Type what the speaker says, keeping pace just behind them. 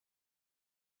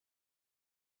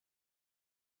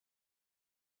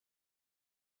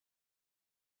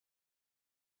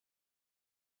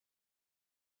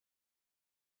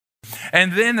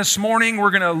And then this morning,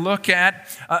 we're going to look at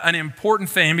an important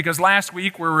thing, because last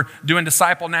week we were doing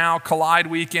Disciple Now Collide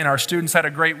Weekend. Our students had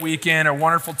a great weekend, a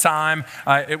wonderful time.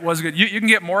 It was good. You can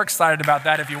get more excited about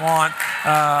that if you want,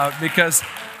 because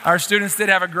our students did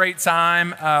have a great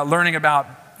time learning about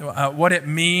what it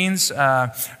means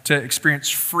to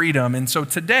experience freedom. And so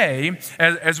today,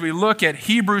 as we look at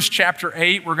Hebrews chapter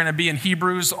 8, we're going to be in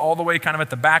Hebrews all the way kind of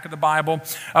at the back of the Bible.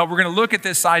 We're going to look at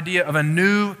this idea of a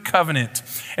new covenant.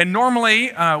 And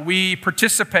normally we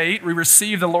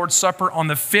receive the Lord's Supper on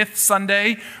the fifth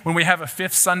Sunday, when we have a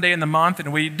fifth Sunday in the month,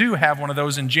 and we do have one of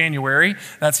those in January.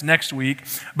 That's next week.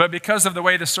 But because of the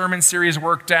way the sermon series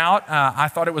worked out, I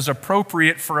thought it was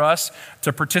appropriate for us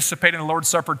to participate in the Lord's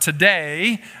Supper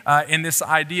today in this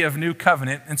idea of new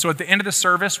covenant. And so at the end of the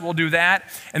service, we'll do that.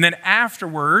 And then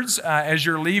afterwards, as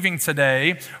you're leaving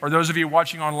today, or those of you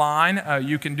watching online,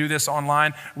 you can do this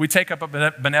online. We take up a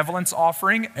benevolence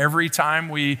offering every time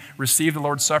we receive the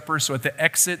Lord's Supper. So at the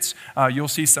exits, you'll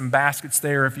see some baskets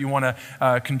there if you want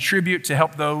to contribute to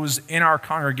help those in our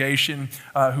congregation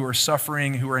who are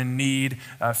suffering, who are in need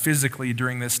physically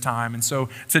during this time. And so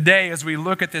today, as we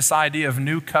look at this idea of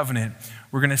new covenant,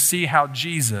 we're going to see how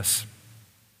Jesus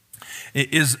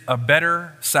is a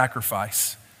better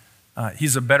sacrifice.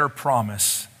 He's a better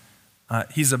promise.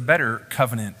 He's a better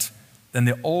covenant than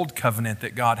the old covenant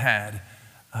that God had.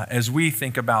 As we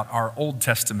think about our Old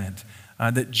Testament,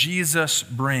 that Jesus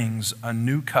brings a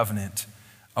new covenant,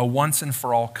 a once and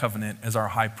for all covenant as our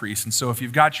high priest. And so if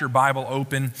you've got your Bible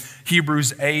open,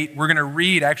 Hebrews 8, we're going to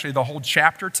read actually the whole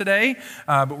chapter today,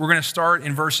 but we're going to start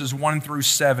in verses 1 through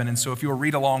 7. And so if you'll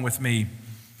read along with me.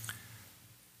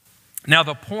 Now,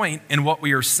 the point in what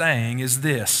we are saying is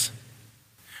this: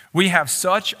 we have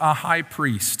such a high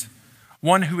priest,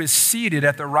 one who is seated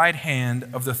at the right hand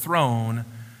of the throne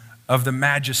of the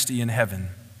majesty in heaven,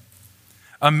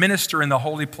 a minister in the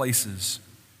holy places,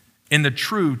 in the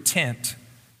true tent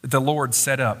that the Lord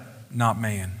set up, not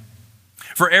man.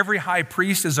 For every high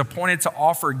priest is appointed to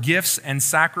offer gifts and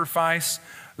sacrifice.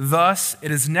 Thus,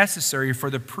 it is necessary for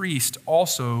the priest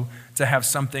also to have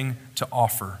something to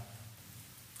offer.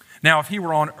 Now, if he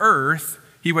were on earth,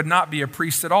 he would not be a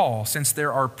priest at all, since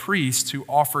there are priests who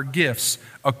offer gifts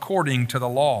according to the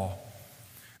law.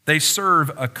 They serve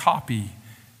a copy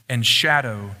and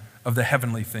shadow of the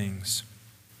heavenly things.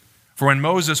 For when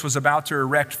Moses was about to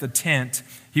erect the tent,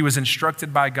 he was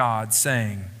instructed by God,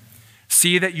 saying,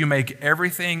 "See that you make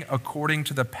everything according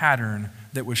to the pattern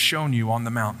that was shown you on the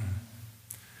mountain."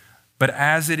 But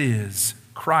as it is,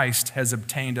 Christ has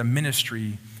obtained a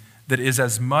ministry that is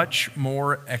as much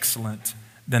more excellent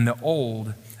than the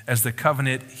old, as the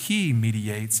covenant he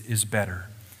mediates is better,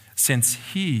 since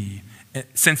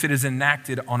it is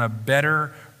enacted on a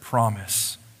better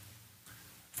promise.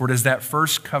 If that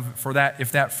first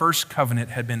covenant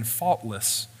had been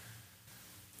faultless,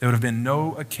 there would have been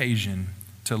no occasion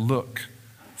to look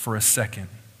for a second.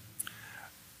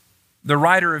 The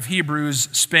writer of Hebrews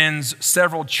spends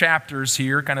several chapters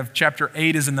here. Kind of chapter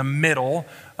 8 is in the middle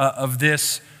of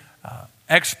this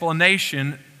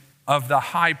explanation of the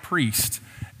high priest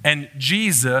and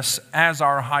Jesus as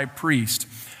our high priest.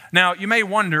 Now, you may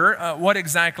wonder, what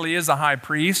exactly is a high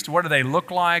priest? What do they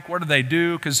look like? What do they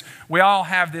do? Because we all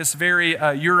have this very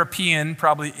European,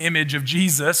 probably, image of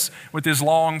Jesus with his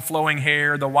long flowing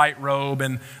hair, the white robe,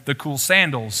 and the cool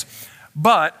sandals.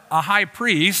 But a high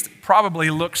priest probably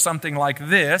looked something like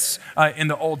this in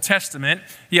the Old Testament.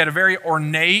 He had a very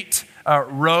ornate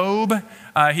robe.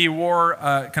 He wore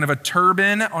kind of a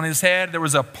turban on his head. There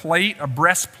was a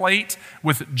breastplate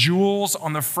with jewels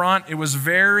on the front. It was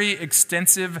very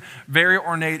extensive, very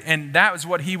ornate, and that was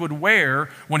what he would wear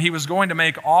when he was going to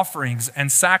make offerings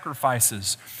and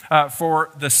sacrifices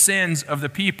for the sins of the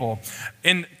people.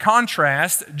 In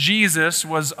contrast, Jesus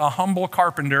was a humble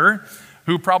carpenter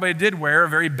who probably did wear a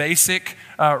very basic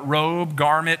robe,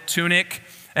 garment, tunic,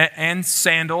 and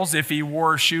sandals if he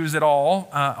wore shoes at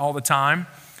all the time.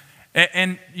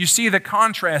 And you see the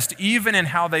contrast even in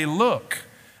how they look,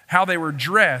 how they were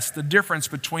dressed, the difference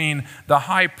between the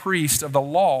high priest of the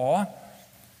law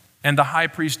and the high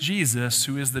priest Jesus,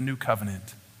 who is the new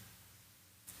covenant.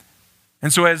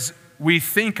 And so as we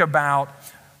think about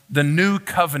the new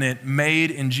covenant made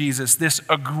in Jesus, this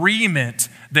agreement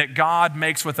that God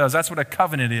makes with us, that's what a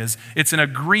covenant is. It's an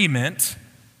agreement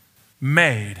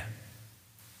made,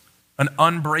 an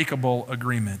unbreakable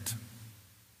agreement.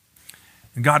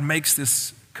 And God makes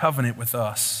this covenant with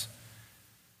us.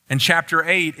 And chapter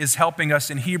 8 is helping us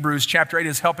in Hebrews. Chapter 8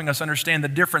 is helping us understand the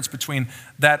difference between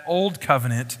that old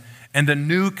covenant and the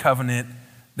new covenant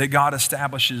that God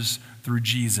establishes through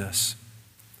Jesus.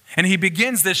 And he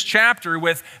begins this chapter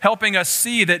with helping us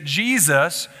see that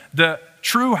Jesus, the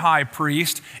true high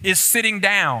priest, is sitting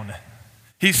down.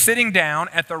 He's sitting down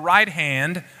at the right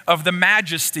hand of the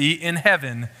majesty in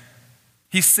heaven.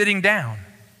 He's sitting down.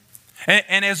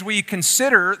 And as we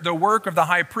consider the work of the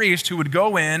high priest who would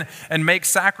go in and make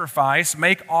sacrifice,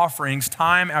 make offerings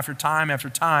time after time after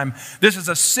time, this is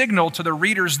a signal to the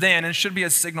readers then, and should be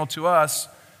a signal to us,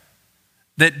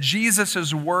 that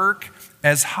Jesus' work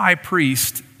as high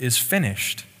priest is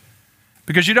finished.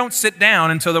 Because you don't sit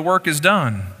down until the work is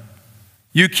done.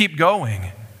 You keep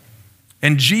going.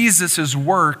 And Jesus'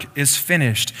 work is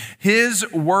finished.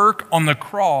 His work on the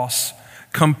cross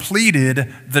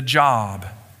completed the job.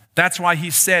 That's why he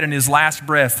said in his last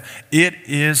breath, "It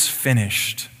is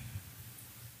finished."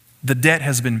 The debt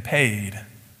has been paid.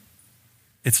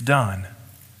 It's done.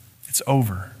 It's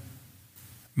over.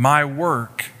 My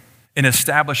work in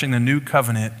establishing the new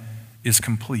covenant is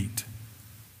complete.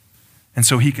 And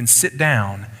so he can sit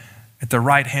down at the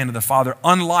right hand of the Father.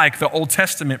 Unlike the Old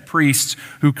Testament priests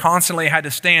who constantly had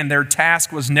to stand, their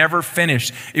task was never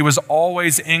finished. It was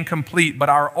always incomplete. But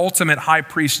our ultimate high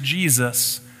priest,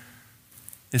 Jesus,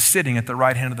 is sitting at the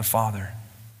right hand of the Father.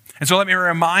 And so let me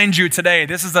remind you today,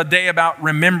 this is a day about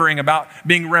remembering, about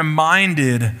being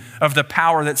reminded of the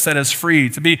power that set us free,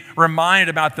 to be reminded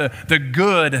about the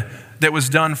good that was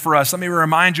done for us. Let me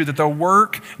remind you that the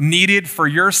work needed for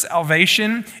your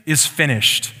salvation is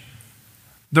finished.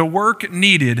 The work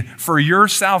needed for your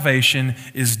salvation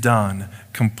is done,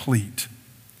 complete.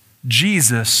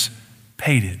 Jesus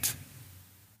paid it.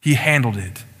 He handled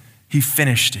it. He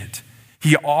finished it.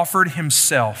 He offered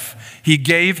himself. He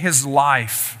gave his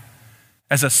life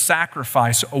as a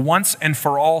sacrifice, a once and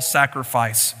for all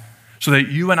sacrifice, so that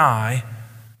you and I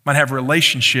might have a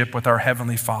relationship with our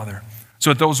Heavenly Father, so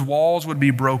that those walls would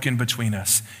be broken between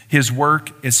us. His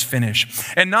work is finished.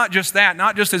 And not just that,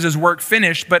 not just is his work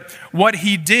finished, but what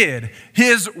he did,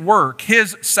 his work,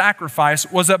 his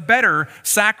sacrifice was a better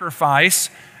sacrifice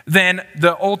than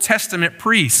the Old Testament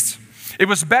priests. It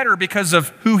was better because of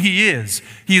who he is.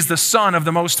 He is the Son of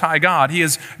the Most High God. He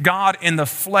is God in the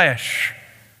flesh.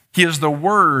 He is the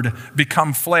Word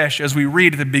become flesh, as we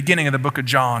read at the beginning of the book of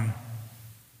John.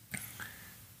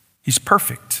 He's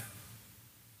perfect.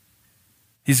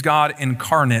 He's God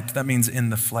incarnate. That means in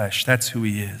the flesh. That's who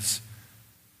he is.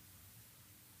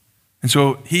 And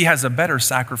so he has a better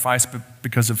sacrifice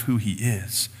because of who he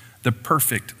is, the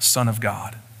perfect Son of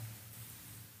God.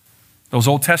 Those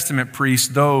Old Testament priests,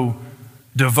 though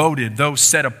devoted, though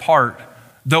set apart,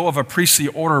 though of a priestly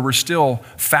order, were still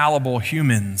fallible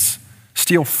humans,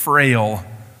 still frail.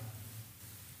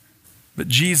 But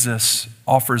Jesus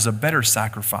offers a better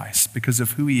sacrifice because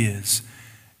of who he is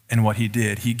and what he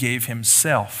did. He gave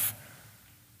himself.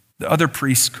 The other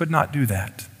priests could not do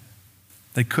that.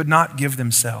 They could not give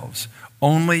themselves.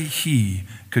 Only he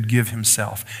could give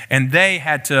himself. And they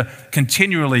had to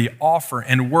continually offer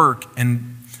and work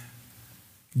and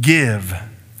give.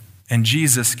 And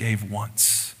Jesus gave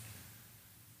once.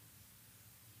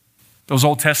 Those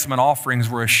Old Testament offerings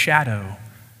were a shadow,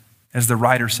 as the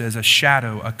writer says, a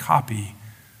shadow, a copy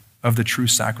of the true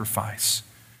sacrifice.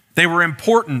 They were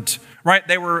important, right?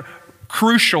 They were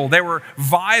crucial. They were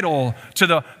vital to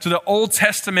the Old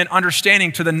Testament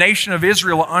understanding, to the nation of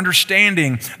Israel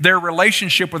understanding their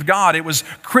relationship with God. It was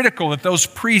critical that those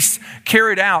priests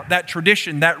carried out that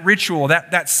tradition, that ritual,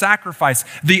 that sacrifice,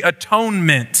 the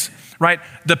atonement, right?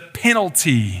 The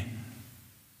penalty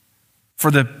for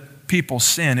the people's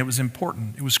sin. It was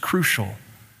important. It was crucial.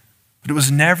 But it was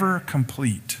never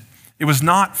complete. It was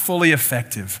not fully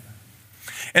effective.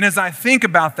 And as I think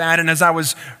about that, and as I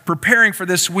was preparing for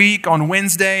this week on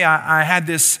Wednesday, I had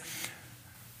this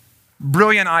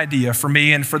brilliant idea for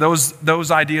me. And for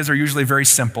those ideas are usually very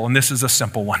simple, and this is a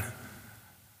simple one.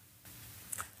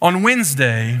 On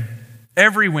Wednesday,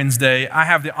 every Wednesday, I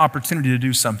have the opportunity to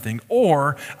do something,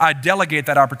 or I delegate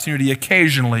that opportunity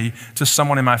occasionally to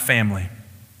someone in my family.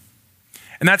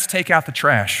 And that's take out the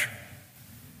trash.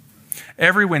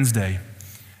 Every Wednesday.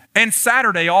 And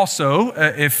Saturday also,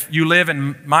 if you live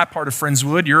in my part of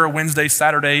Friendswood, you're a Wednesday,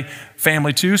 Saturday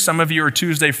family too. Some of you are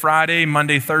Tuesday, Friday,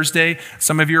 Monday, Thursday.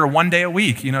 Some of you are one day a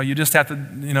week. You just have to,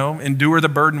 endure the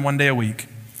burden one day a week.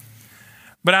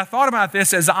 But I thought about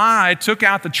this as I took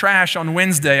out the trash on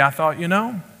Wednesday. I thought,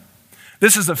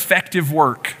 this is effective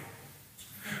work.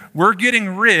 We're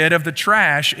getting rid of the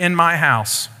trash in my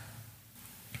house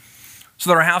so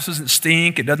that our house doesn't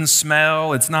stink, it doesn't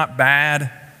smell, it's not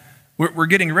bad. We're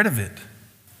getting rid of it.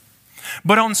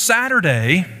 But on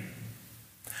Saturday,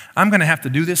 I'm going to have to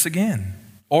do this again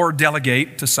or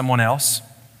delegate to someone else.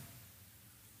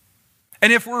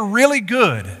 And if we're really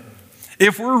good,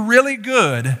 If we're really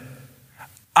good,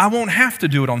 I won't have to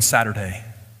do it on Saturday.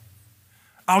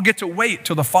 I'll get to wait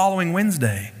till the following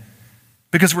Wednesday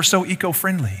because we're so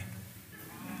eco-friendly.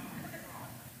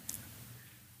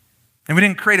 And we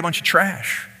didn't create a bunch of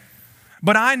trash.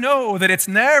 But I know that it's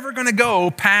never going to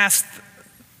go past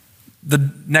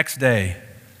the next day.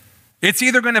 It's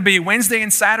either going to be Wednesday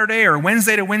and Saturday or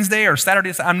Wednesday to Wednesday or Saturday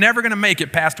to Saturday. I'm never going to make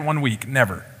it past 1 week,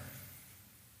 never.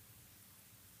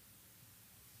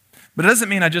 But it doesn't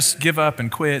mean I just give up and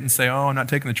quit and say, oh, I'm not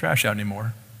taking the trash out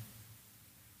anymore.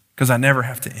 Because I never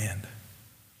have to end.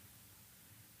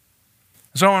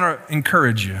 So I want to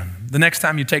encourage you, the next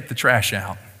time you take the trash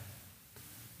out,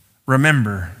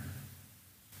 remember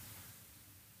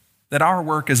that our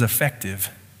work is effective,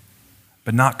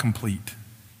 but not complete.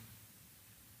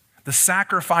 The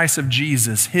sacrifice of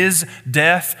Jesus, his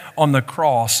death on the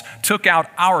cross, took out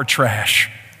our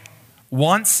trash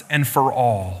once and for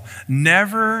all,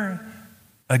 never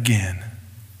again.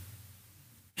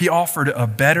 He offered a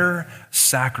better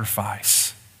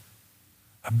sacrifice,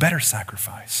 a better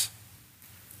sacrifice.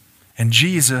 And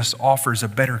Jesus offers a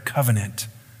better covenant.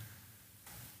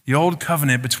 The old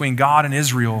covenant between God and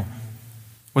Israel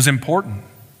was important.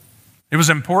 It was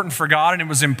important for God and it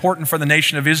was important for the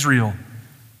nation of Israel.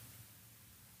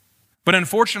 But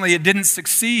unfortunately, it didn't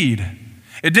succeed.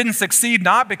 It didn't succeed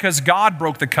not because God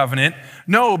broke the covenant.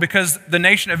 No, because the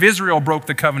nation of Israel broke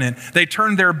the covenant. They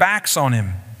turned their backs on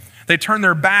him. They turned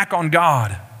their back on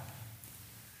God.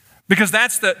 Because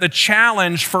that's the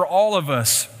challenge for all of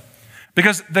us.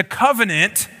 Because the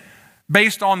covenant,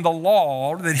 based on the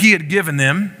law that he had given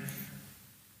them,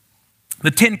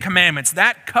 the 10 Commandments,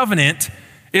 that covenant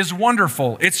is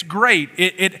wonderful. It's great.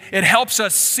 It helps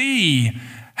us see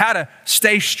how to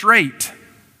stay straight.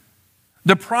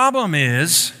 The problem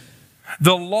is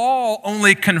the law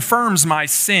only confirms my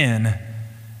sin.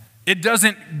 It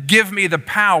doesn't give me the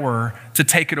power to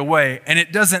take it away, and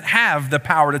it doesn't have the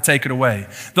power to take it away.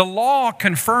 The law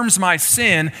confirms my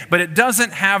sin, but it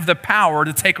doesn't have the power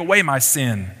to take away my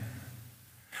sin.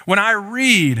 When I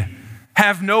read,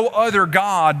 "Have no other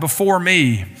God before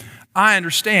me," I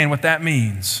understand what that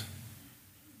means.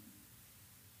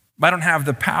 But I don't have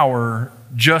the power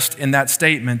just in that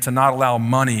statement to not allow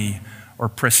money or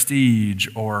prestige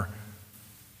or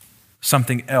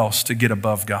something else to get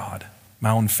above God,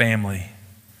 my own family.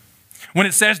 When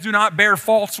it says do not bear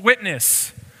false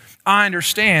witness, I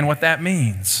understand what that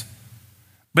means.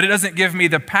 But it doesn't give me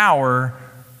the power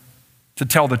to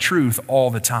tell the truth all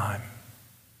the time.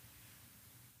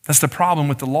 That's the problem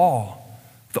with the law,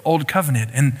 the old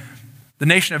covenant. And the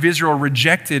nation of Israel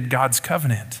rejected God's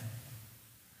covenant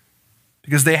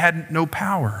because they had no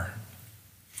power.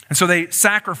 And so they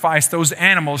sacrificed those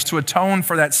animals to atone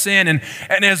for that sin. And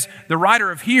as the writer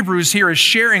of Hebrews here is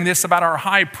sharing this about our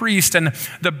high priest and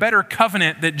the better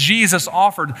covenant that Jesus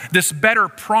offered, this better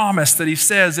promise that he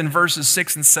says in verses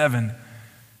 6 and 7,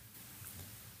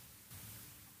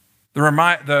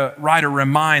 the writer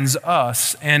reminds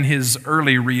us and his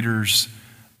early readers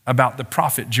about the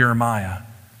prophet Jeremiah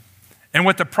and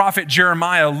what the prophet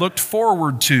Jeremiah looked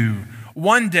forward to.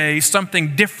 One day,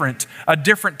 something different, a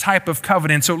different type of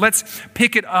covenant. So let's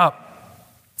pick it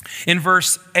up in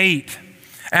verse 8.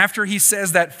 After he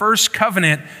says that first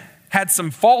covenant had some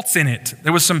faults in it.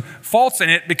 There was some faults in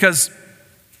it because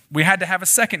we had to have a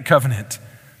second covenant.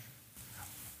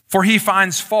 For he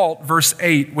finds fault, verse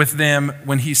 8, with them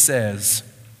when he says,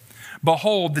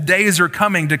 "Behold, the days are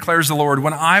coming, declares the Lord,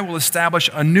 when I will establish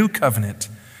a new covenant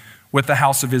with the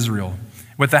house of Israel,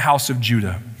 with the house of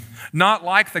Judah. Not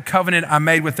like the covenant I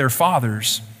made with their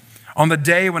fathers on the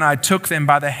day when I took them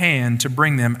by the hand to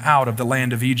bring them out of the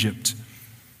land of Egypt.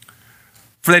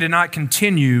 For they did not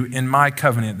continue in my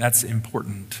covenant." That's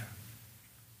important.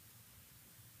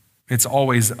 It's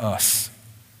always us.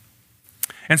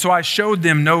 "And so I showed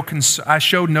no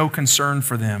concern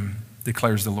for them,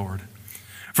 declares the Lord.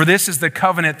 For this is the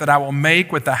covenant that I will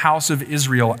make with the house of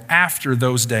Israel after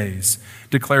those days,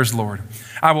 declares the Lord.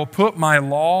 I will put my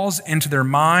laws into their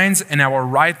minds, and I will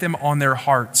write them on their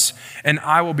hearts, and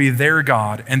I will be their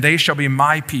God, and they shall be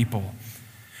my people.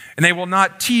 And they will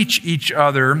not teach each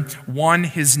other, one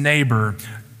his neighbor,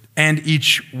 and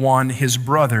each one his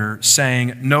brother,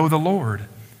 saying, Know the Lord.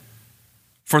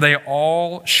 For they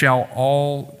shall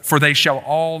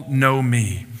all know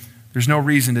me." There's no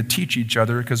reason to teach each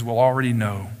other because we'll already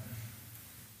know.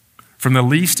 "From the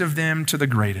least of them to the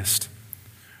greatest.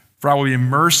 For I will be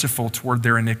merciful toward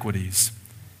their iniquities,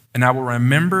 and I will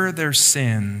remember their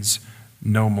sins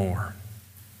no more."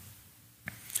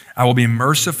 I will be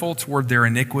merciful toward their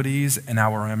iniquities, and I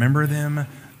will remember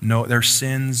their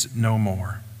sins no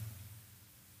more.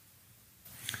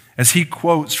 as he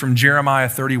quotes from Jeremiah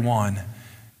 31,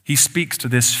 he speaks to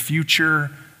this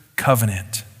future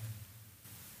covenant.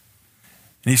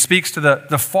 And he speaks to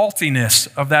the faultiness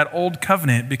of that old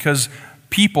covenant because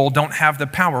people don't have the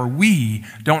power. We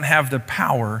don't have the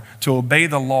power to obey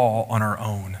the law on our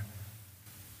own.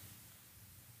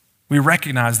 We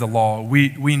recognize the law.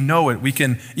 We know it. We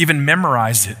can even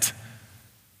memorize it.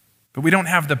 But we don't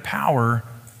have the power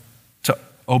to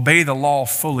obey the law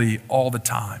fully all the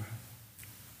time.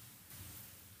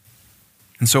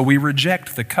 And so we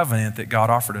reject the covenant that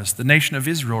God offered us. The nation of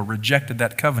Israel rejected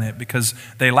that covenant because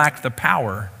they lacked the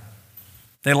power.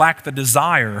 They lacked the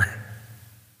desire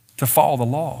to follow the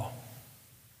law.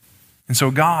 And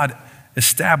so God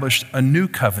established a new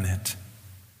covenant.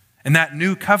 And that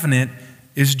new covenant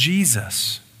is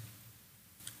Jesus.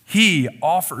 He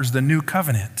offers the new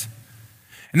covenant.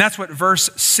 And that's what verse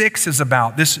 6 is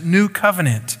about, this new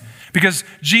covenant. Because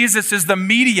Jesus is the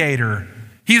mediator.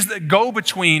 He's the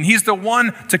go-between. He's the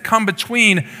one to come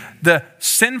between the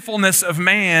sinfulness of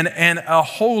man and a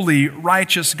holy,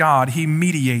 righteous God. He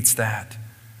mediates that.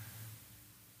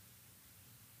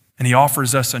 And he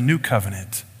offers us a new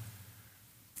covenant.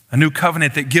 A new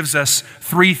covenant that gives us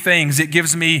three things. It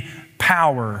gives me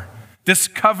power. This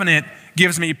covenant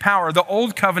gives me power. The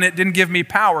old covenant didn't give me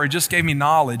power. It just gave me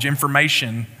knowledge,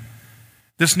 information.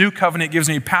 This new covenant gives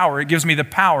me power. It gives me the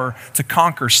power to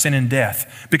conquer sin and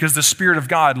death because the Spirit of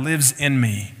God lives in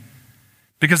me.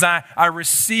 Because I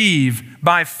receive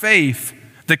by faith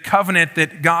the covenant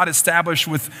that God established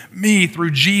with me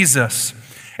through Jesus.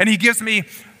 And he gives me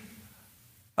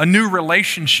a new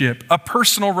relationship, a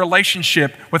personal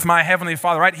relationship with my Heavenly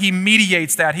Father, right? He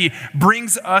mediates that. He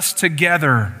brings us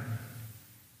together.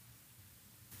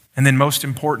 And then most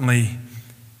importantly,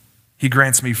 he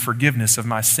grants me forgiveness of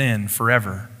my sin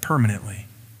forever, permanently.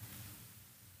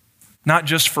 Not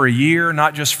just for a year,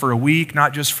 not just for a week,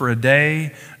 not just for a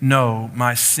day. No,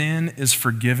 my sin is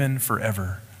forgiven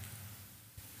forever.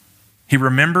 He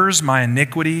remembers my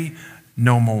iniquity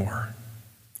no more.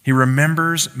 He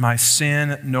remembers my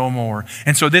sin no more.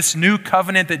 And so this new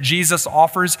covenant that Jesus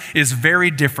offers is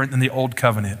very different than the old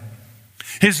covenant.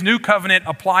 His new covenant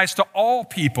applies to all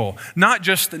people, not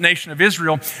just the nation of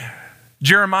Israel.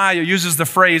 Jeremiah uses the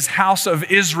phrase house of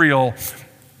Israel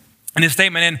in his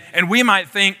statement. And we might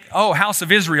think, oh, house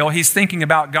of Israel, he's thinking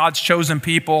about God's chosen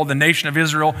people, the nation of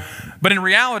Israel. But in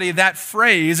reality, that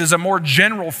phrase is a more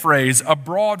general phrase, a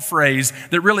broad phrase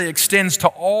that really extends to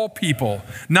all people,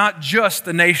 not just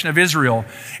the nation of Israel.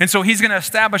 And so he's going to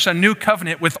establish a new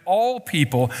covenant with all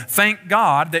people. Thank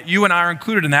God that you and I are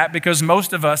included in that because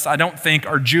most of us, I don't think,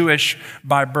 are Jewish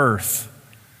by birth.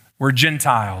 We're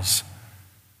Gentiles.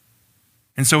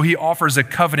 And so he offers a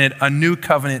covenant, a new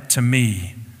covenant to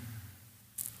me.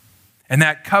 And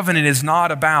that covenant is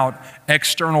not about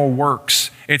external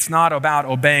works. It's not about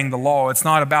obeying the law. It's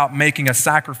not about making a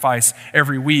sacrifice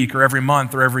every week or every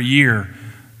month or every year.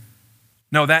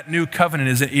 No, that new covenant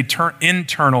is an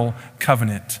internal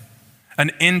covenant,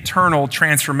 an internal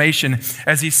transformation.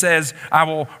 As he says, I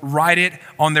will write it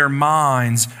on their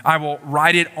minds. I will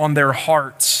write it on their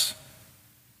hearts.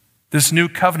 This new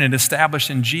covenant established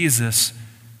in Jesus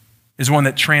is one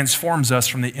that transforms us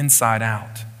from the inside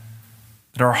out.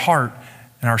 That our heart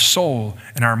and our soul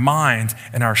and our mind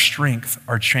and our strength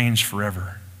are changed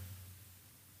forever.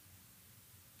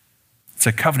 It's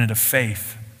a covenant of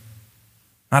faith,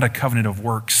 not a covenant of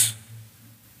works.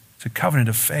 It's a covenant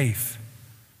of faith.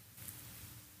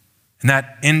 And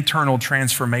that internal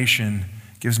transformation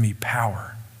gives me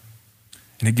power.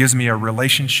 And it gives me a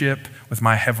relationship with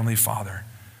my Heavenly Father.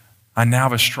 I now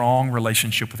have a strong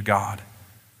relationship with God.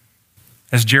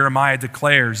 As Jeremiah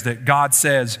declares that God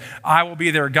says, I will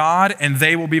be their God and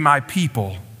they will be my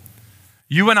people.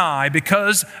 You and I,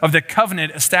 because of the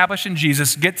covenant established in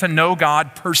Jesus, get to know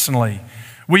God personally.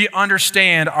 We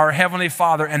understand our Heavenly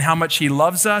Father and how much He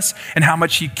loves us and how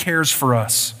much He cares for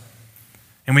us.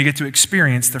 And we get to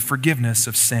experience the forgiveness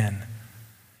of sin.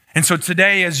 And so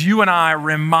today, as you and I are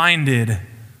reminded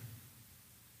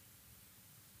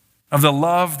of the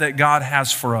love that God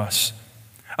has for us,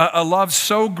 a love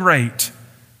so great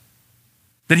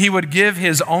that He would give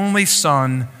His only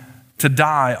Son to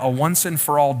die a once and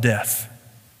for all death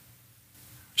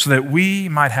so that we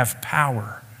might have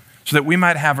power, so that we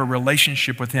might have a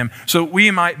relationship with Him, so that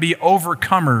we might be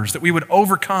overcomers, that we would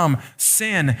overcome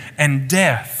sin and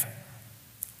death.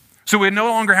 So we no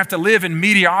longer have to live in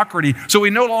mediocrity, so we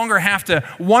no longer have to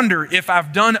wonder if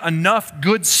I've done enough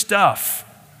good stuff.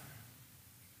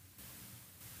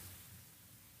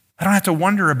 I don't have to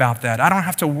wonder about that. I don't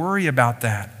have to worry about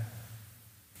that.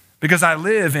 because I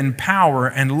live in power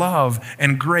and love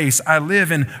and grace. I live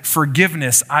in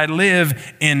forgiveness. I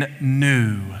live in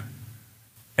new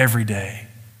every day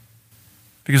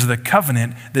because of the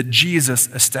covenant that Jesus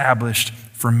established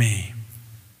for me.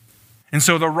 And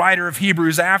so the writer of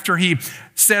Hebrews, after he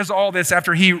says all this,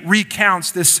 after he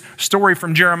recounts this story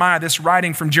from Jeremiah, this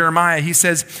writing from Jeremiah, he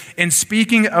says, in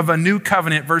speaking of a new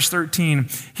covenant, verse 13,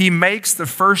 he makes the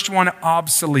first one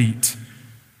obsolete.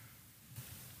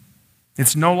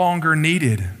 It's no longer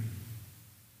needed.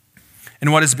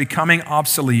 And what is becoming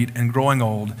obsolete and growing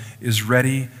old is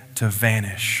ready to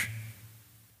vanish.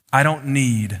 I don't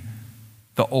need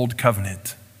the old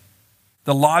covenant.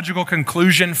 The logical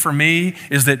conclusion for me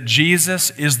is that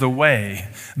Jesus is the way,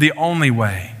 the only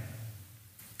way.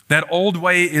 That old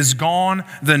way is gone,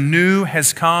 the new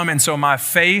has come, and so my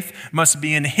faith must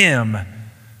be in him,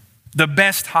 the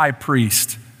best high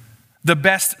priest, the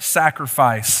best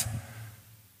sacrifice,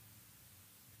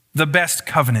 the best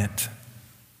covenant.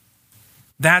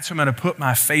 That's what I'm going to put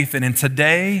my faith in. And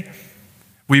today,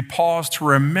 we pause to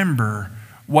remember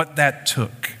what that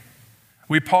took.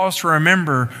 We pause to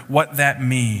remember what that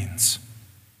means.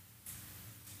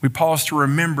 We pause to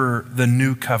remember the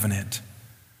new covenant.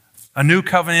 A new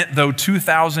covenant, though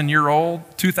 2,000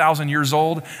 years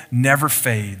old, never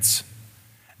fades,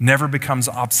 never becomes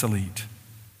obsolete,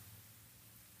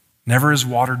 never is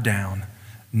watered down,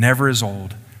 never is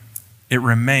old. It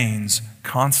remains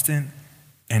constant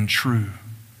and true.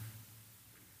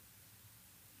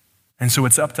 And so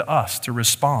it's up to us to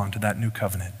respond to that new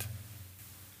covenant.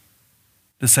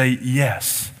 To say,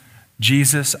 yes,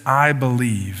 Jesus, I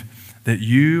believe that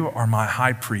you are my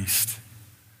high priest,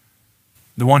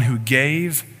 the one who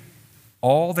gave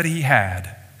all that he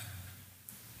had,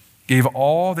 gave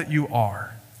all that you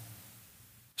are,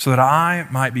 so that I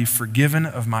might be forgiven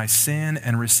of my sin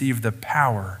and receive the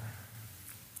power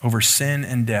over sin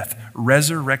and death,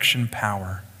 resurrection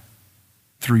power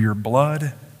through your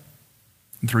blood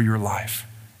and through your life.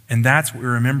 And that's what we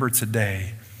remember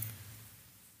today.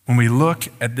 When we look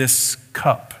at this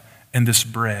cup and this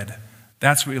bread,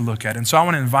 that's what we look at. And so I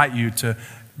want to invite you to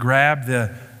grab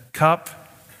the cup.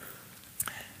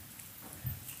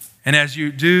 And as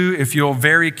you do, if you'll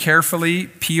very carefully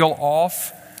peel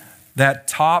off that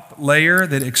top layer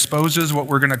that exposes what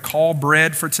we're going to call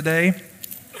bread for today.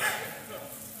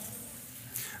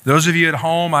 Those of you at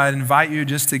home, I invite you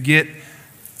just to get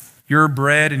your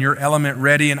bread and your element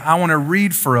ready. And I want to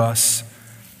read for us.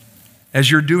 As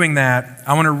you're doing that,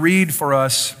 I want to read for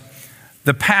us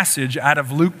the passage out of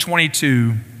Luke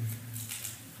 22,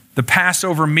 the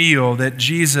Passover meal that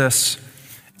Jesus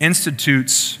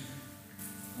institutes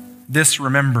this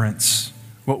remembrance,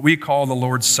 what we call the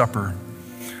Lord's Supper.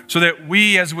 So that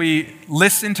we, as you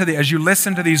listen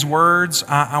to these words,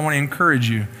 I want to encourage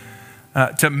you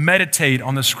to meditate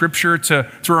on the scripture,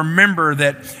 to remember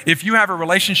that if you have a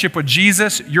relationship with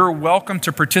Jesus, you're welcome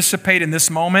to participate in this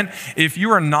moment. If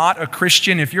you are not a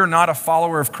Christian, if you're not a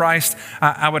follower of Christ,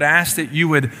 I would ask that you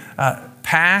would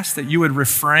pass, that you would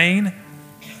refrain.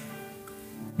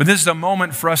 But this is a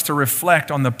moment for us to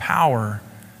reflect on the power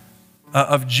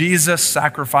of Jesus'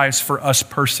 sacrifice for us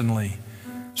personally.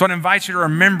 So I'd invite you to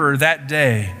remember that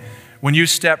day when you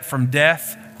stepped from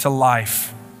death to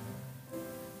life.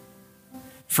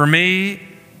 For me,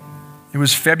 it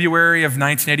was February of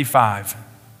 1985.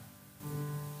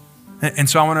 And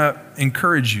so I want to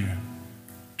encourage you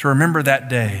to remember that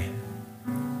day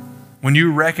when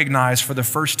you recognize for the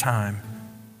first time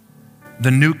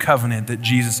the new covenant that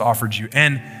Jesus offered you,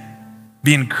 and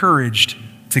be encouraged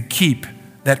to keep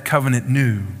that covenant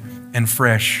new and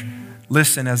fresh.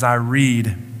 Listen as I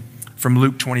read from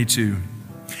Luke 22.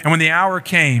 And when the hour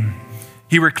came,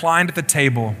 he reclined at the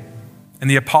table, and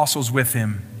the apostles with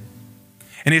him.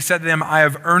 And he said to them, I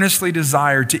have earnestly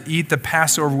desired to eat the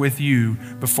Passover with you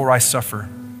before I suffer.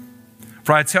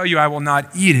 For I tell you, I will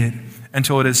not eat it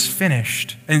until it is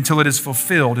finished, until it is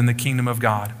fulfilled in the kingdom of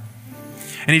God.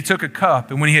 And he took a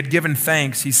cup, and when he had given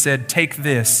thanks, he said, take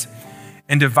this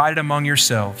and divide it among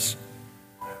yourselves.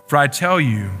 For I tell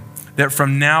you that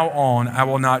from now on I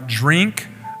will not drink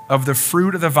of the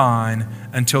fruit of the vine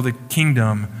until the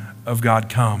kingdom of God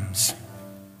comes.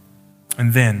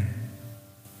 And then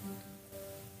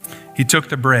he took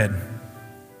the bread,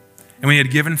 and when he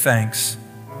had given thanks,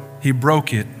 he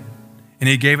broke it, and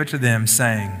he gave it to them,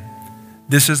 saying,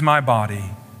 this is my body,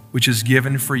 which is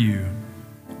given for you.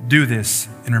 Do this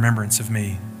in remembrance of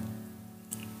me.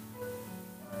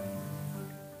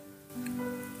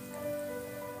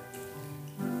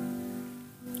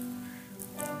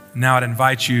 Now I'd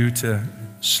invite you to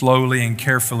slowly and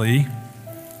carefully,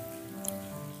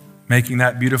 making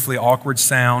that beautifully awkward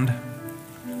sound,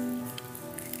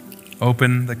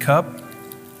 Open the cup.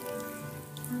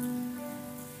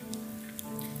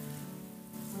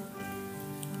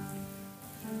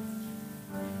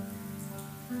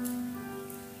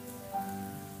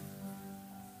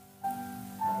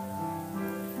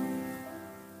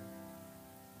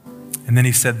 And then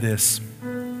he said this,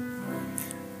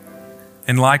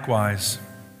 and likewise,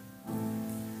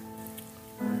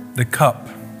 the cup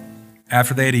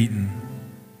after they had eaten,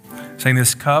 saying,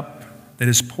 this cup that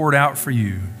is poured out for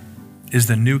you is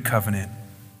the new covenant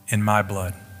in my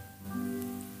blood.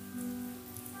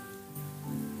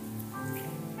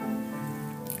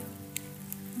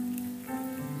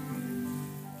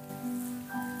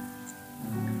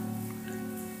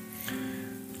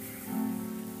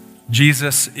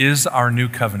 Jesus is our new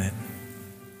covenant.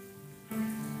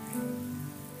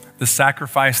 The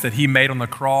sacrifice that he made on the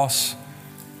cross,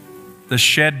 the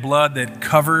shed blood that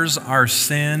covers our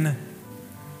sin,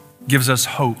 gives us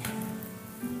hope,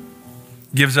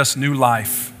 gives us new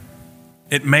life.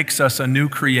 It makes us a new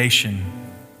creation.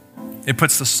 It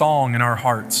puts the song in our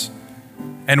hearts.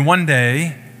 And one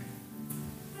day,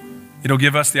 it'll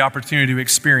give us the opportunity to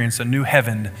experience a new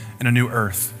heaven and a new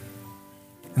earth.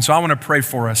 And so I want to pray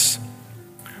for us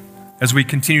as we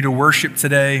continue to worship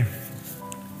today,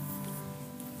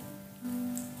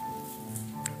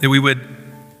 that we would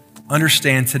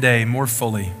understand today more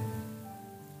fully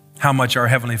how much our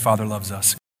Heavenly Father loves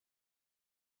us.